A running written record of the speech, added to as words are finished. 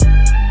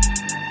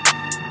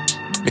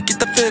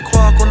fait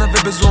croire qu'on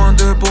avait besoin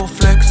d'eux pour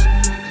flex?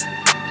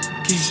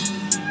 Qui?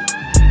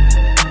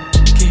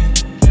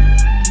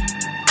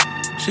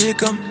 J'y vais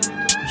comme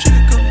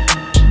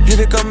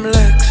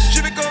Lex.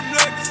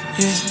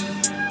 Yeah.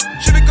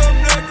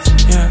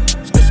 Yeah.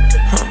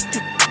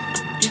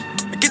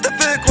 Mais qui t'a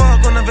fait croire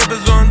qu'on avait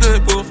besoin d'eux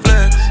pour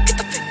flex? Qui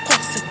t'a fait croire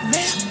cette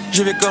merde?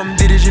 J'y vais comme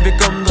Diddy, j'y vais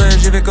comme Dre,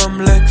 j'y vais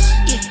comme Lex.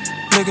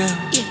 Les gars,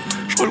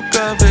 j'roule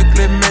qu'avec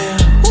les meilleurs.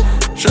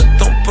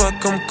 J'attends pas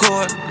comme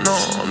Cole, non,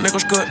 négro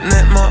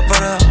j'connais ma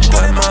valeur,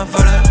 ouais ma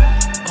valeur.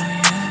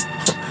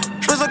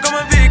 J'me sens comme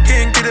un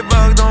viking qui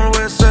débarque dans le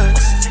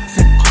Wessex.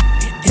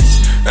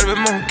 Elle veut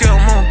mon cœur,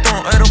 mon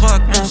temps, elle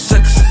rack mon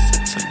sexe.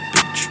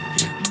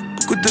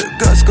 Beaucoup de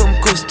gaz comme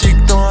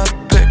caustique dans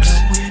Apex.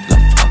 La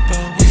frappe,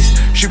 oui.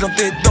 J'suis dans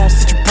tes dents,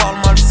 si tu parles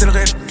mal, c'est le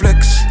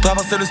réflexe.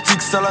 Traverser le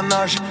stick, ça la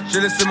nage. J'ai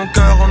laissé mon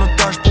cœur en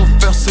otage pour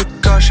faire ce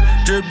cash.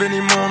 Dieu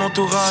bénit mon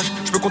entourage.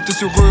 J'peux compter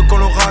sur eux quand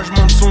l'orage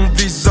monte son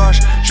visage.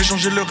 J'ai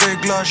changé le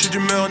réglage, j'suis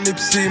d'humeur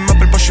Nipsey.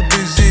 M'appelle pas, j'suis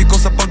busy. Quand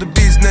ça parle de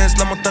business,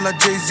 la mentale à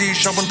Jay-Z.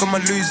 Charbonne comme à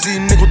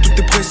l'usine. Négro, tout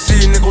est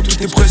précis, négro,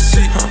 tout est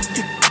précis.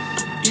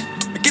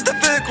 Mais qui t'a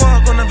fait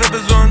croire qu'on avait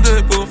besoin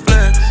d'eux pour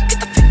flex? Qui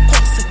t'a fait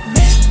croire cette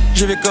merde?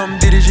 J'y vais comme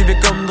Diddy, j'y vais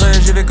comme Dre,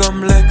 j'y vais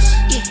comme Lex.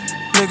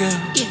 Les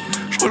gars,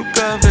 j'roule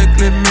qu'avec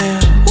les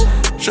meilleurs.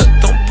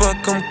 J'attends pas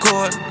comme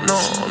Cole, non,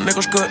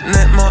 négro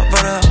j'connais ma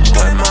valeur,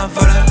 ouais ma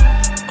valeur.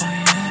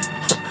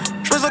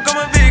 J'me sens comme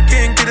un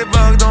viking qui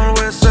débarque dans le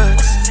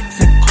Wessex.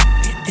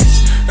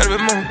 Elle veut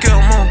mon cœur,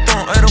 mon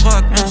temps, elle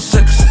rack mon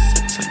sexe.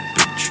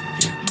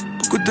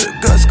 Beaucoup de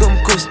gaz comme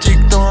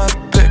caustique dans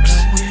Apex.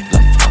 La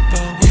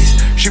frappe, oui.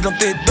 J'suis dans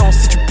tes dents,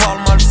 si tu parles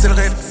mal, c'est le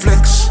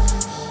réflexe.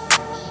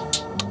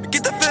 Mais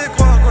qui t'a fait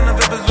croire qu'on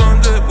avait besoin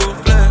d'eux pour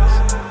flex?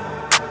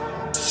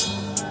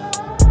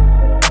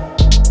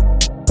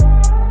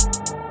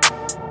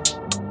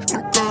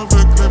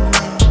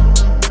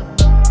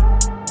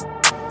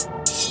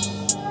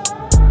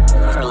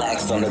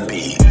 Furlax on the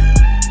beat.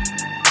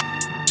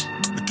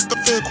 Mais qui t'a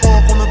fait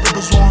croire qu'on avait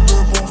besoin